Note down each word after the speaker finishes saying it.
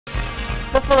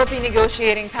The Philippine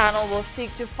negotiating panel will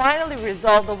seek to finally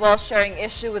resolve the wealth sharing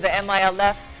issue with the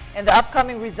MILF in the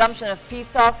upcoming resumption of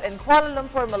peace talks in Kuala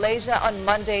Lumpur, Malaysia on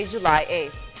Monday, July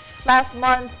 8. Last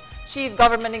month, Chief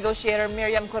Government Negotiator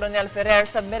Miriam Coronel Ferrer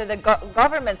submitted the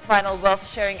government's final wealth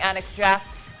sharing annex draft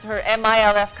to her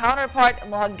MILF counterpart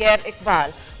Mohager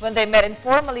Iqbal when they met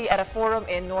informally at a forum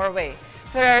in Norway.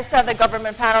 Ferrer said the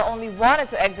government panel only wanted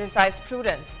to exercise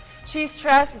prudence. She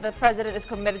stressed that the president is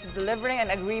committed to delivering an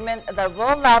agreement that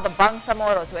will allow the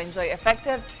Bangsamoro to enjoy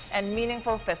effective and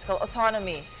meaningful fiscal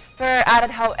autonomy. Ferrer added,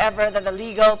 however, that the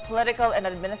legal, political, and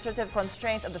administrative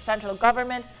constraints of the central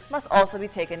government must also be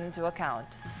taken into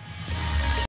account.